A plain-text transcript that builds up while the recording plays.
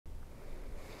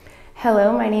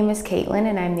Hello, my name is Kaitlin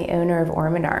and I'm the owner of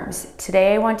Ormond Arms.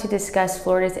 Today I want to discuss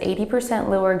Florida's 80%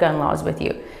 lower gun laws with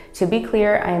you. To be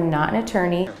clear, I am not an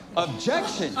attorney.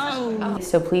 Objection!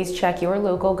 So please check your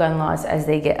local gun laws as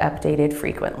they get updated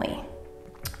frequently.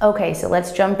 Okay, so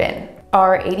let's jump in.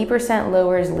 Are 80%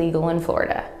 lowers legal in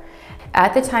Florida?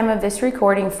 At the time of this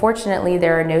recording, fortunately,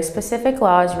 there are no specific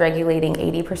laws regulating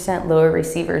 80% lower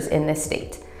receivers in this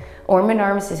state. Ormond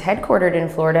Arms is headquartered in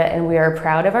Florida and we are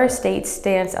proud of our state's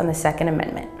stance on the Second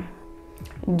Amendment.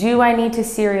 Do I need to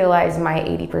serialize my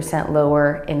 80%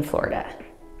 lower in Florida?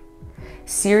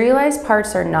 Serialized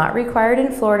parts are not required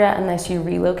in Florida unless you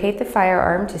relocate the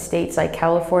firearm to states like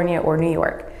California or New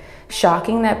York.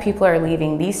 Shocking that people are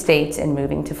leaving these states and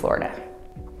moving to Florida.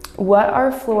 What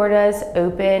are Florida's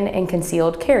open and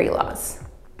concealed carry laws?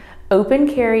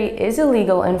 Open carry is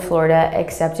illegal in Florida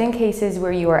except in cases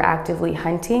where you are actively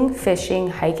hunting, fishing,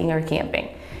 hiking, or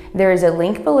camping. There is a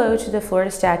link below to the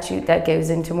Florida statute that goes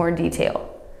into more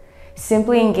detail.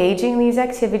 Simply engaging these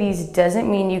activities doesn't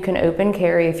mean you can open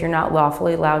carry if you're not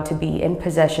lawfully allowed to be in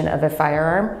possession of a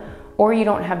firearm or you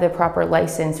don't have the proper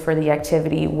license for the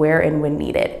activity where and when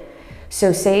needed.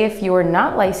 So say if you're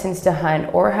not licensed to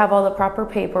hunt or have all the proper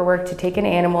paperwork to take an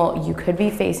animal, you could be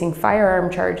facing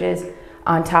firearm charges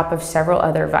on top of several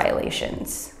other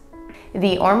violations.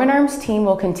 The Ormond Arms team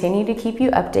will continue to keep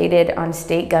you updated on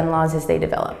state gun laws as they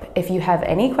develop. If you have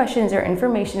any questions or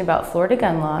information about Florida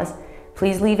gun laws,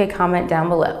 please leave a comment down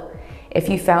below. If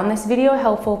you found this video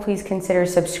helpful, please consider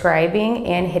subscribing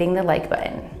and hitting the like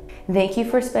button. Thank you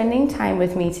for spending time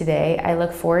with me today. I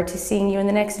look forward to seeing you in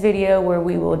the next video where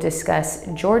we will discuss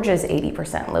Georgia's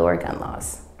 80% lower gun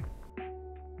laws.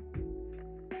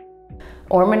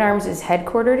 Ormond Arms is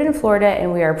headquartered in Florida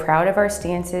and we are proud of our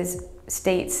state's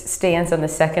stance on the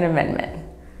Second Amendment.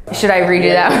 Should I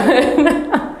redo that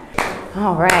one?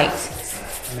 All right.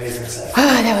 Amazing set.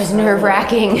 That was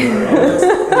nerve-wracking.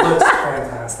 It looks